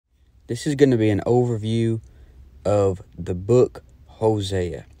This is going to be an overview of the book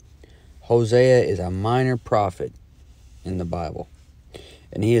Hosea. Hosea is a minor prophet in the Bible,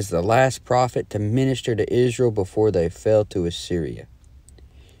 and he is the last prophet to minister to Israel before they fell to Assyria.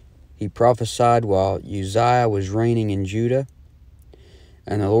 He prophesied while Uzziah was reigning in Judah,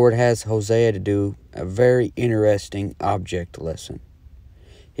 and the Lord has Hosea to do a very interesting object lesson.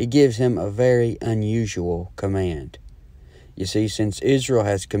 He gives him a very unusual command. You see, since Israel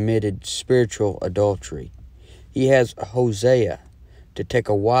has committed spiritual adultery, he has Hosea to take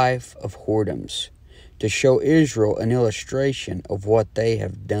a wife of whoredoms, to show Israel an illustration of what they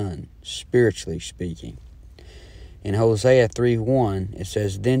have done, spiritually speaking. In Hosea 3:1, it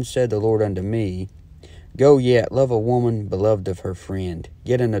says, "Then said the Lord unto me, Go yet, love a woman beloved of her friend,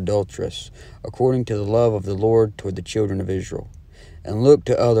 yet an adulteress, according to the love of the Lord toward the children of Israel, and look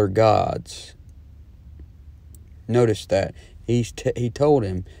to other gods." Notice that he told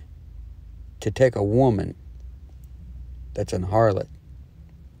him to take a woman that's an harlot.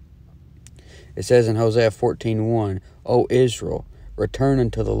 It says in Hosea 14:1, "O Israel, return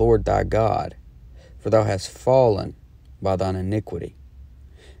unto the Lord thy God, for thou hast fallen by thine iniquity."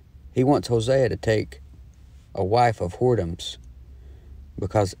 He wants Hosea to take a wife of whoredoms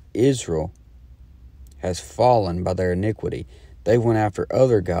because Israel has fallen by their iniquity. They went after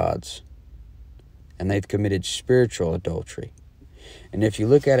other gods, and they've committed spiritual adultery. And if you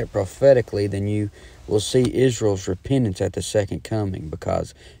look at it prophetically, then you will see Israel's repentance at the second coming,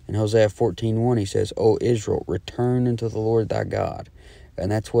 because in Hosea 14:1 he says, "O Israel, return unto the Lord thy God."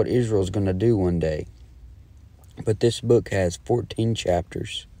 And that's what Israel's going to do one day. But this book has 14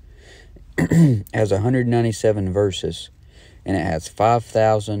 chapters, has 197 verses, and it has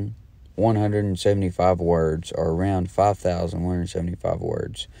 5,175 words, or around 5,175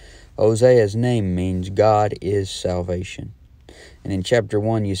 words. Hosea's name means God is salvation. And in chapter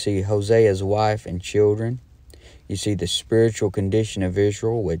 1, you see Hosea's wife and children. You see the spiritual condition of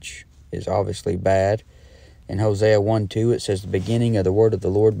Israel, which is obviously bad. In Hosea 1:2, it says, "The beginning of the word of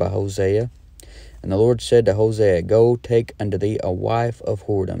the Lord by Hosea. And the Lord said to Hosea, Go take unto thee a wife of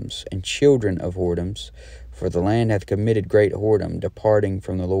whoredoms, and children of whoredoms, for the land hath committed great whoredom, departing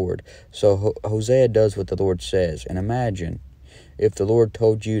from the Lord." So Hosea does what the Lord says. And imagine if the Lord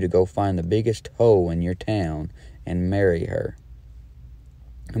told you to go find the biggest hoe in your town and marry her.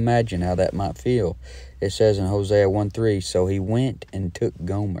 Imagine how that might feel. It says in Hosea 1:3, "So he went and took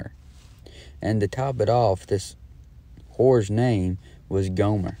Gomer." And to top it off, this whore's name was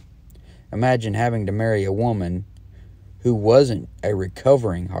Gomer. Imagine having to marry a woman who wasn't a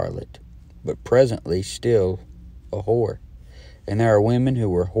recovering harlot, but presently still a whore. And there are women who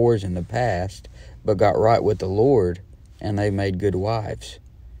were whores in the past, but got right with the Lord, and they made good wives.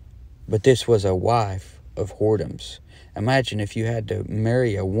 But this was a wife of whoredoms. Imagine if you had to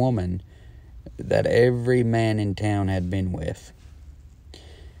marry a woman that every man in town had been with.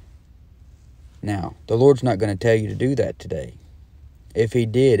 Now, the Lord's not going to tell you to do that today. If he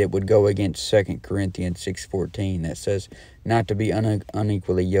did, it would go against 2 Corinthians 6:14 that says not to be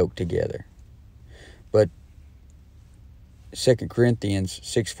unequally yoked together. But 2 Corinthians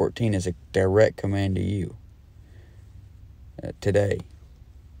 6:14 is a direct command to you today.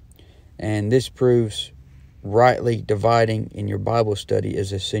 And this proves rightly dividing in your Bible study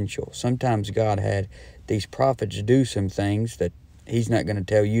is essential. Sometimes God had these prophets do some things that he's not going to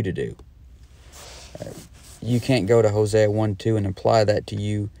tell you to do. You can't go to Hosea 1:2 and apply that to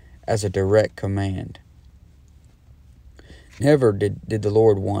you as a direct command. Never did the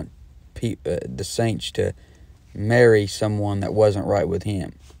Lord want the saints to marry someone that wasn't right with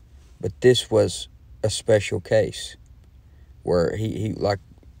him. But this was a special case where he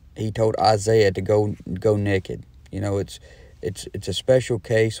told Isaiah to go naked. You know, it's a special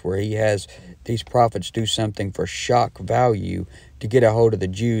case where he has these prophets do something for shock value to get a hold of the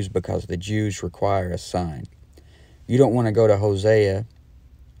Jews, because the Jews require a sign. You don't want to go to Hosea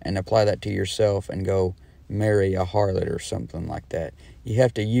and apply that to yourself and go marry a harlot or something like that. You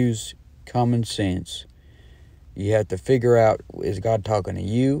have to use common sense. You have to figure out, is God talking to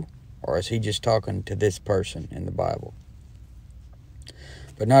you, or is he just talking to this person in the Bible?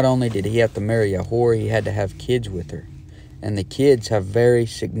 But not only did he have to marry a whore, he had to have kids with her. And the kids have very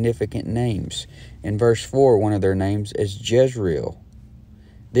significant names. In verse 4, one of their names is Jezreel.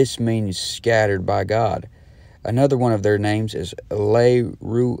 This means scattered by God. Another one of their names is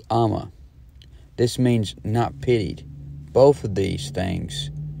Le-Ru-Amma. This means not pitied. Both of these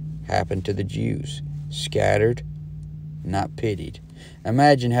things happened to the Jews. Scattered, not pitied.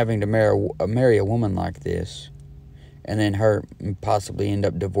 Imagine having to marry a woman like this, and then her possibly end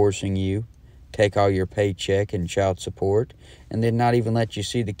up divorcing you, take all your paycheck and child support, and then not even let you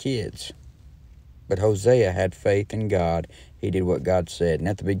see the kids. But Hosea had faith in God. He did what God said. And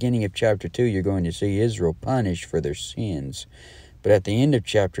at the beginning of chapter 2, you're going to see Israel punished for their sins. But at the end of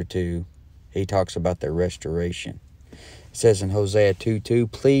chapter 2, he talks about their restoration. It says in Hosea 2:2,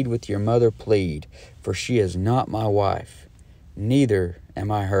 "Plead with your mother, plead, for she is not my wife, neither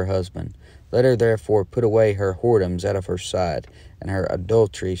am I her husband. Let her therefore put away her whoredoms out of her sight, and her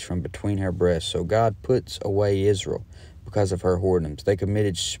adulteries from between her breasts." So God puts away Israel because of her whoredoms. They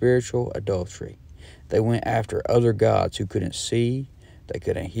committed spiritual adultery. They went after other gods who couldn't see, they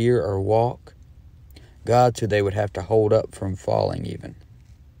couldn't hear or walk, gods who they would have to hold up from falling even.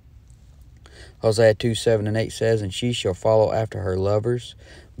 Hosea 2:7-8 says, "And she shall follow after her lovers,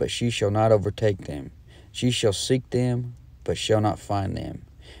 but she shall not overtake them. She shall seek them, but shall not find them.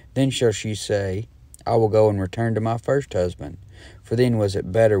 Then shall she say, I will go and return to my first husband, for then was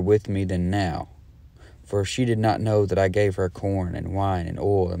it better with me than now. For she did not know that I gave her corn and wine and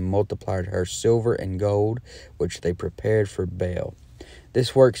oil, and multiplied her silver and gold, which they prepared for Baal."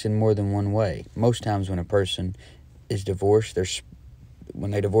 This works in more than one way. Most times when a person is divorced,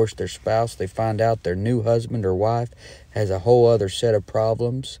 when they divorce their spouse, they find out their new husband or wife has a whole other set of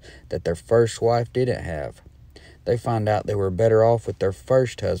problems that their first wife didn't have. They find out they were better off with their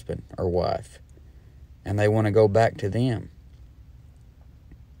first husband or wife, and they want to go back to them.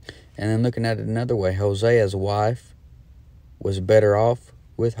 And then looking at it another way, Hosea's wife was better off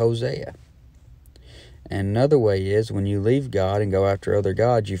with Hosea. And another way is when you leave God and go after other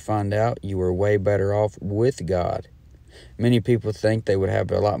gods, you find out you were way better off with God. Many people think they would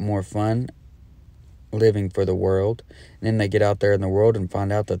have a lot more fun living for the world, and then they get out there in the world and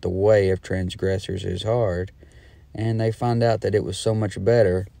find out that the way of transgressors is hard, and they find out that it was so much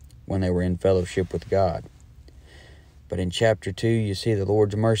better when they were in fellowship with God. But in chapter 2, you see the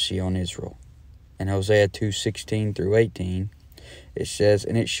Lord's mercy on Israel. In Hosea 2:16-18, it says,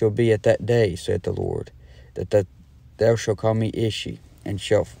 "And it shall be at that day, saith the Lord, that thou shalt call me Ishi, and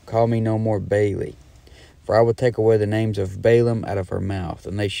shalt call me no more Baali. For I will take away the names of Balaam out of her mouth,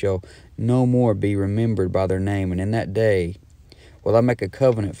 and they shall no more be remembered by their name. And in that day will I make a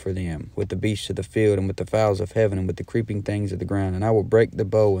covenant for them with the beasts of the field, and with the fowls of heaven, and with the creeping things of the ground. And I will break the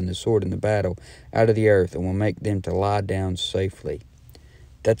bow and the sword and the battle out of the earth, and will make them to lie down safely."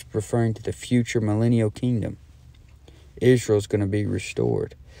 That's referring to the future millennial kingdom. Israel's going to be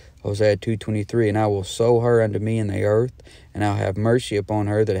restored. Hosea 2:23, "And I will sow her unto me in the earth, and I'll have mercy upon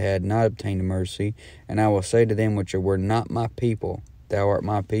her that had not obtained mercy. And I will say to them which were not my people, Thou art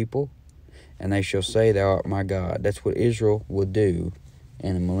my people, and they shall say, Thou art my God." That's what Israel will do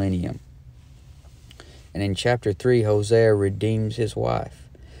in the millennium. And in chapter 3, Hosea redeems his wife.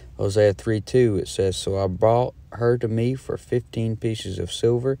 Hosea 3:2, it says, "So I brought her to me for 15 pieces of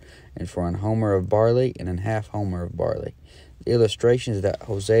silver, and for an homer of barley, and an half homer of barley." The illustration is that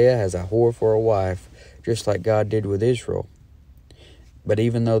Hosea has a whore for a wife, just like God did with Israel. But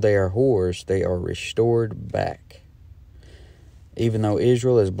even though they are whores, they are restored back. Even though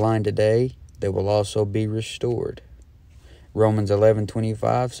Israel is blind today, they will also be restored. Romans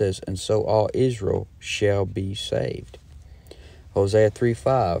 11:25 says, "And so all Israel shall be saved." Hosea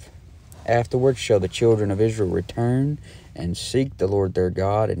 3:5, "Afterwards shall the children of Israel return, and seek the Lord their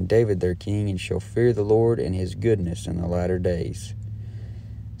God, and David their king, and shall fear the Lord and his goodness in the latter days."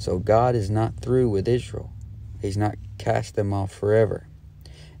 So God is not through with Israel. He's not cast them off forever.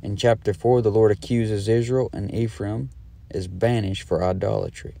 In chapter 4, the Lord accuses Israel, and Ephraim is banished for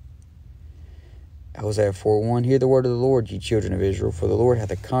idolatry. Hosea 4:1, "Hear the word of the Lord, ye children of Israel, for the Lord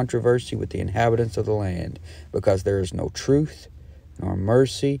hath a controversy with the inhabitants of the land, because there is no truth, nor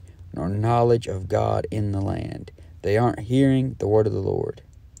mercy, nor knowledge of God in the land." They aren't hearing the word of the Lord.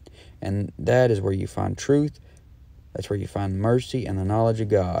 And that is where you find truth. That's where you find mercy and the knowledge of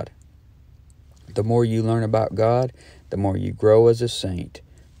God. The more you learn about God, the more you grow as a saint.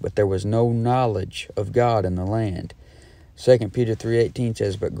 But there was no knowledge of God in the land. 2 Peter 3:18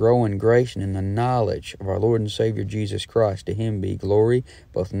 says, "But grow in grace and in the knowledge of our Lord and Savior Jesus Christ. To him be glory,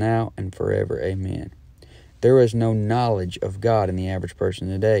 both now and forever. Amen." There is no knowledge of God in the average person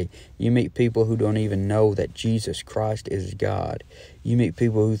today. You meet people who don't even know that Jesus Christ is God. You meet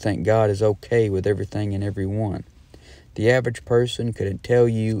people who think God is okay with everything and everyone. The average person couldn't tell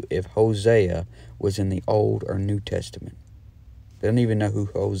you if Hosea was in the Old or New Testament. They don't even know who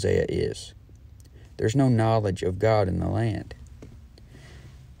Hosea is. There's no knowledge of God in the land.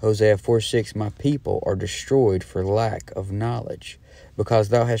 Hosea 4:6, "My people are destroyed for lack of knowledge. Because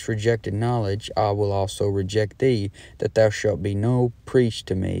thou hast rejected knowledge, I will also reject thee, that thou shalt be no priest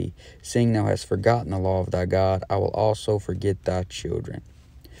to me. Seeing thou hast forgotten the law of thy God, I will also forget thy children."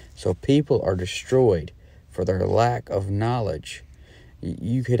 So people are destroyed for their lack of knowledge.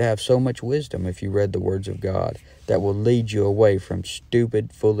 You could have so much wisdom if you read the words of God that will lead you away from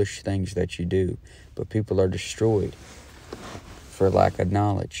stupid, foolish things that you do. But people are destroyed for lack of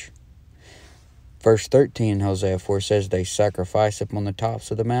knowledge. Verse 13 in Hosea 4 says, they sacrifice upon the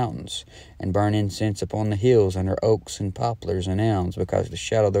tops of the mountains, and burn incense upon the hills under oaks and poplars and elms, because the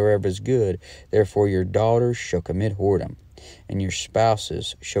shadow thereof is good. Therefore your daughters shall commit whoredom, and your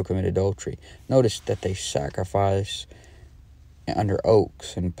spouses shall commit adultery. Notice that they sacrifice under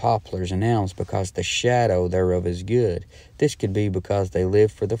oaks and poplars and elms, because the shadow thereof is good. This could be because they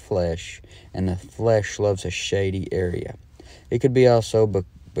live for the flesh, and the flesh loves a shady area. It could be also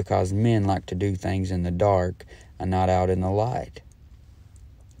because men like to do things in the dark and not out in the light.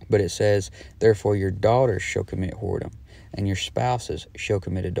 But it says, therefore your daughters shall commit whoredom, and your spouses shall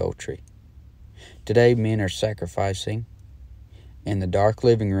commit adultery. Today men are sacrificing in the dark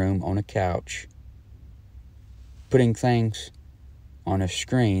living room on a couch, putting things on a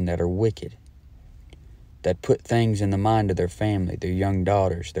screen that are wicked, that put things in the mind of their family, their young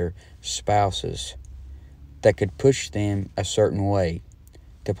daughters, their spouses, that could push them a certain way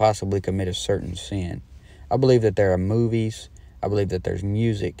to possibly commit a certain sin. I believe that there are movies, I believe that there's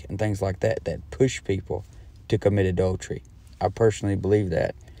music and things like that that push people to commit adultery. I personally believe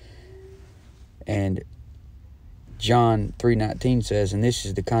that. And John 3:19 says, and this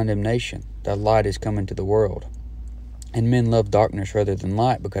is the condemnation, that light is come into the world. And men love darkness rather than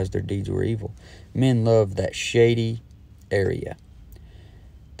light, because their deeds were evil. Men love that shady area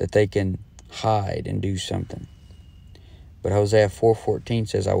that they can hide and do something. But Hosea 4:14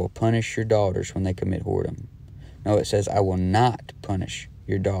 says, I will punish your daughters when they commit whoredom. No, it says, I will not punish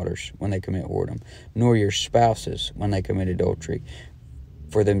your daughters when they commit whoredom, nor your spouses when they commit adultery.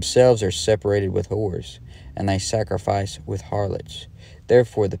 For themselves are separated with whores, and they sacrifice with harlots.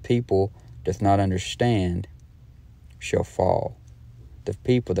 Therefore the people doth not understand shall fall. The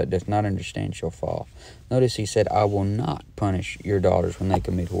people that doth not understand shall fall. Notice he said, I will not punish your daughters when they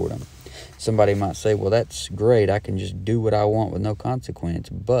commit whoredom. Somebody might say, well, that's great. I can just do what I want with no consequence.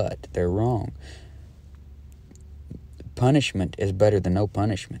 But they're wrong. Punishment is better than no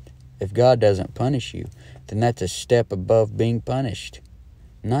punishment. If God doesn't punish you, then that's a step above being punished.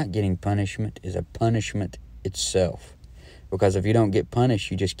 Not getting punishment is a punishment itself. Because if you don't get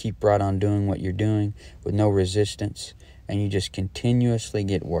punished, you just keep right on doing what you're doing with no resistance, and you just continuously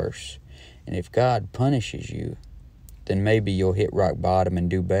get worse. And if God punishes you, then maybe you'll hit rock bottom and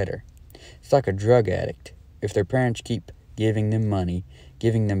do better. It's like a drug addict. If their parents keep giving them money,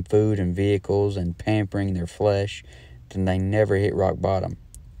 giving them food and vehicles, and pampering their flesh, then they never hit rock bottom.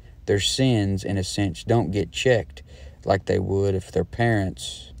 Their sins, in a sense, don't get checked like they would if their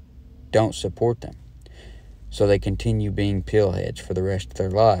parents don't support them. So they continue being pillheads for the rest of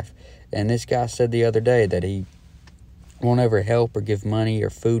their life. And this guy said the other day that he won't ever help or give money or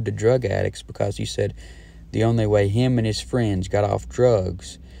food to drug addicts, because he said the only way him and his friends got off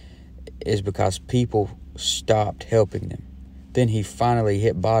drugs is because people stopped helping them. Then he finally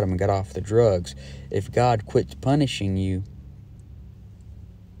hit bottom and got off the drugs. If God quits punishing you,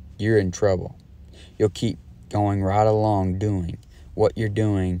 you're in trouble. You'll keep going right along doing what you're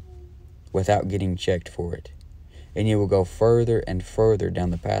doing without getting checked for it. And you will go further and further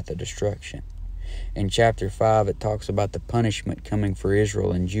down the path of destruction. In chapter 5, it talks about the punishment coming for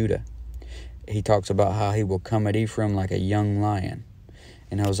Israel and Judah. He talks about how he will come at Ephraim like a young lion.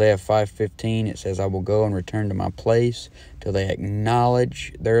 In Hosea 5:15, it says, I will go and return to my place till they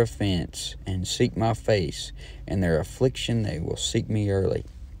acknowledge their offense and seek my face. In their affliction they will seek me early.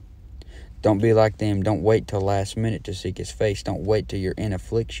 Don't be like them. Don't wait till last minute to seek his face. Don't wait till you're in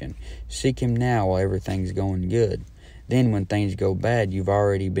affliction. Seek him now while everything's going good. Then when things go bad, you've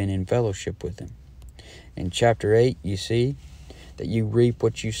already been in fellowship with him. In chapter 8, you see that you reap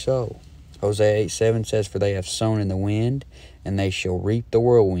what you sow. Hosea 8:7 says, for they have sown in the wind, and they shall reap the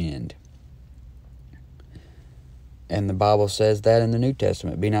whirlwind. And the Bible says that in the New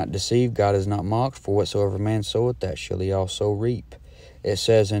Testament. Be not deceived, God is not mocked, for whatsoever man soweth, that shall he also reap. It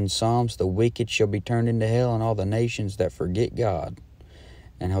says in Psalms, the wicked shall be turned into hell, and all the nations that forget God.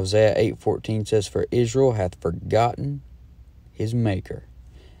 And Hosea 8:14 says, for Israel hath forgotten his Maker,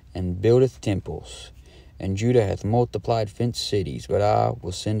 and buildeth temples. And Judah hath multiplied fenced cities, but I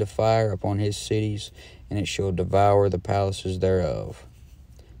will send a fire upon his cities, and it shall devour the palaces thereof.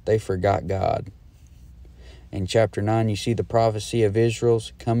 They forgot God. In chapter 9, you see the prophecy of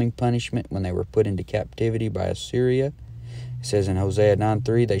Israel's coming punishment when they were put into captivity by Assyria. It says in Hosea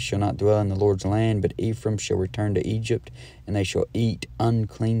 9:3, they shall not dwell in the Lord's land, but Ephraim shall return to Egypt, and they shall eat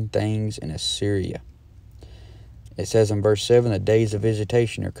unclean things in Assyria. It says in verse 7, the days of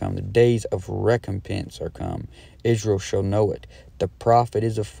visitation are come, the days of recompense are come. Israel shall know it. The prophet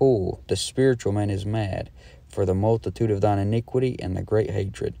is a fool, the spiritual man is mad, for the multitude of thine iniquity and the great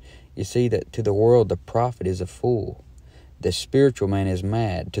hatred. You see that to the world the prophet is a fool. The spiritual man is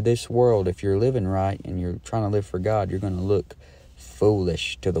mad. To this world, if you're living right and you're trying to live for God, you're going to look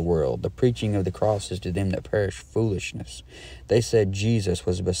foolish to the world. The preaching of the cross is to them that perish foolishness. They said Jesus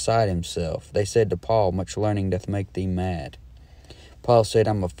was beside himself. They said to Paul, much learning doth make thee mad. Paul said,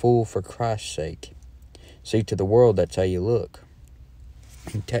 I'm a fool for Christ's sake. See, to the world, that's how you look.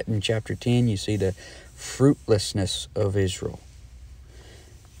 In chapter 10, you see the fruitlessness of Israel.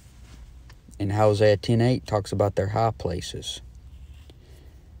 In Hosea 10:8 talks about their high places.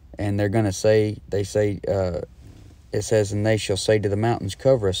 And they're going to say, it says, and they shall say to the mountains,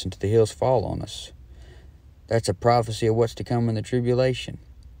 cover us, and to the hills, fall on us. That's a prophecy of what's to come in the tribulation.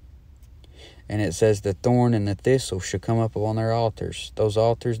 And it says, the thorn and the thistle shall come up on their altars. Those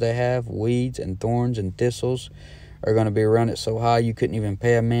altars they have, weeds and thorns and thistles, are going to be around it so high you couldn't even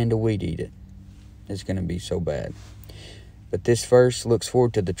pay a man to weed eat it. It's going to be so bad. But this verse looks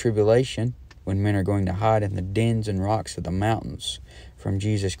forward to the tribulation, when men are going to hide in the dens and rocks of the mountains from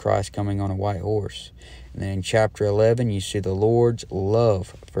Jesus Christ coming on a white horse. And then in chapter 11, you see the Lord's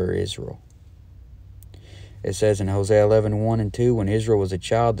love for Israel. It says in Hosea 11:1 and 2, when Israel was a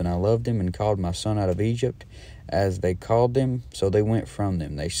child, then I loved him and called my son out of Egypt. As they called them, so they went from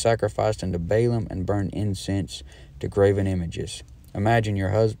them. They sacrificed unto Balaam and burned incense to graven images. Imagine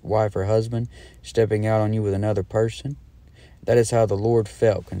your wife or husband stepping out on you with another person. That is how the Lord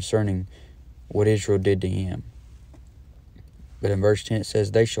felt concerning what Israel did to him. But in verse 10 it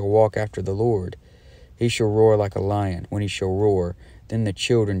says, they shall walk after the Lord. He shall roar like a lion. When he shall roar, then the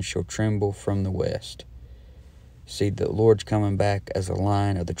children shall tremble from the west. See, the Lord's coming back as a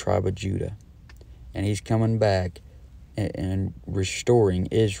lion of the tribe of Judah. And he's coming back and restoring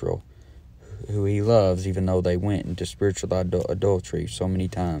Israel, who he loves, even though they went into spiritual adultery so many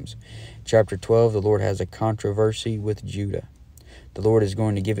times. Chapter 12, the Lord has a controversy with Judah. The Lord is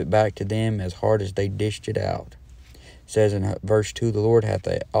going to give it back to them as hard as they dished it out. It says in verse 2, the Lord hath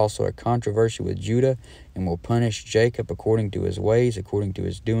also a controversy with Judah, and will punish Jacob according to his ways, according to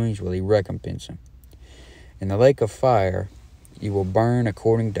his doings will he recompense him. In the lake of fire you will burn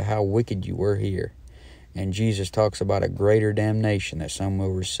according to how wicked you were here. And Jesus talks about a greater damnation that some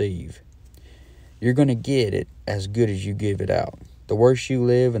will receive. You're going to get it as good as you give it out. The worse you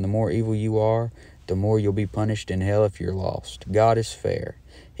live and the more evil you are, the more you'll be punished in hell if you're lost. God is fair.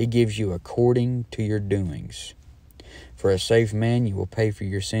 He gives you according to your doings. For a safe man, you will pay for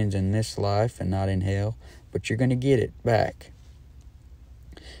your sins in this life and not in hell, but you're going to get it back.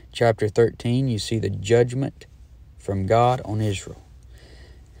 Chapter 13, you see the judgment from God on Israel.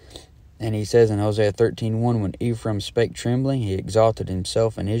 And he says in Hosea 13:1, when Ephraim spake trembling, he exalted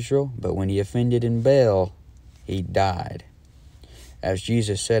himself in Israel, but when he offended in Baal, he died. As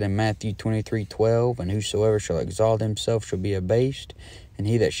Jesus said in Matthew 23:12, and whosoever shall exalt himself shall be abased, and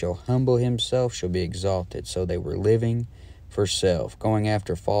he that shall humble himself shall be exalted. So they were living for self, going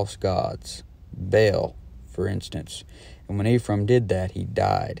after false gods, Baal, for instance. And when Ephraim did that, he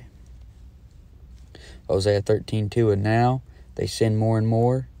died. Hosea 13:2, and now they sin more and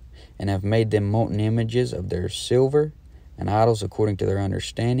more, and have made them molten images of their silver, and idols according to their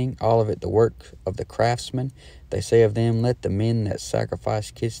understanding, all of it the work of the craftsmen. They say of them, let the men that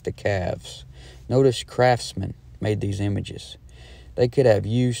sacrifice kiss the calves. Notice craftsmen made these images. They could have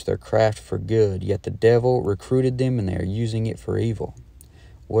used their craft for good, yet the devil recruited them and they are using it for evil.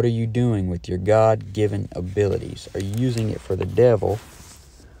 What are you doing with your God-given abilities? Are you using it for the devil,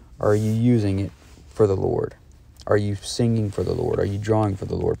 or are you using it for the Lord? Are you singing for the Lord? Are you drawing for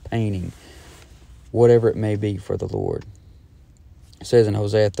the Lord, painting, whatever it may be for the Lord? It says in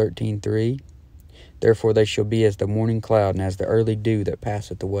Hosea 13:3, therefore they shall be as the morning cloud, and as the early dew that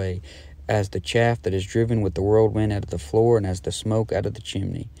passeth away, as the chaff that is driven with the whirlwind out of the floor, and as the smoke out of the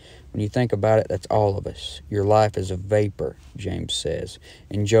chimney. When you think about it, that's all of us. Your life is a vapor, James says.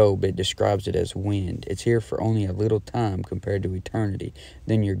 In Job, it describes it as wind. It's here for only a little time compared to eternity.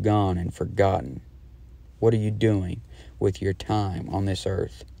 Then you're gone and forgotten. What are you doing with your time on this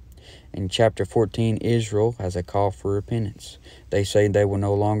earth? In chapter 14, Israel has a call for repentance. They say they will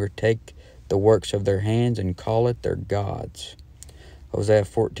no longer take the works of their hands and call it their gods. Hosea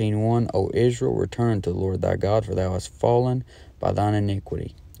 14:1, O Israel, return to the Lord thy God, for thou hast fallen by thine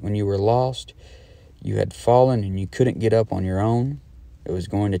iniquity. When you were lost, you had fallen and you couldn't get up on your own. It was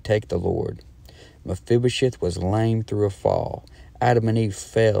going to take the Lord. Mephibosheth was lame through a fall. Adam and Eve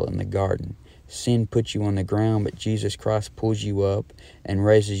fell in the garden. Sin put you on the ground, but Jesus Christ pulls you up and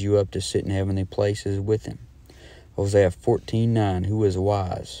raises you up to sit in heavenly places with him. Hosea 14:9, who is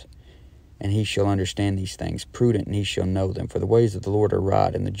wise? And he shall understand these things. Prudent, and he shall know them. For the ways of the Lord are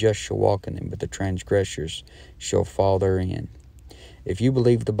right, and the just shall walk in them, but the transgressors shall fall therein. If you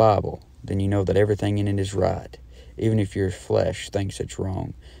believe the Bible, then you know that everything in it is right, even if your flesh thinks it's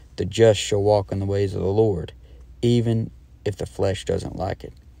wrong. The just shall walk in the ways of the Lord, even if the flesh doesn't like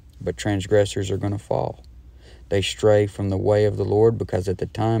it. But transgressors are going to fall. They stray from the way of the Lord because at the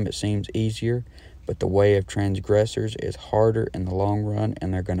time it seems easier, but the way of transgressors is harder in the long run,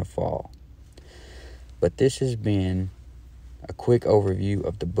 and they're going to fall. But this has been a quick overview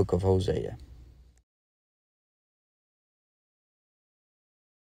of the book of Hosea.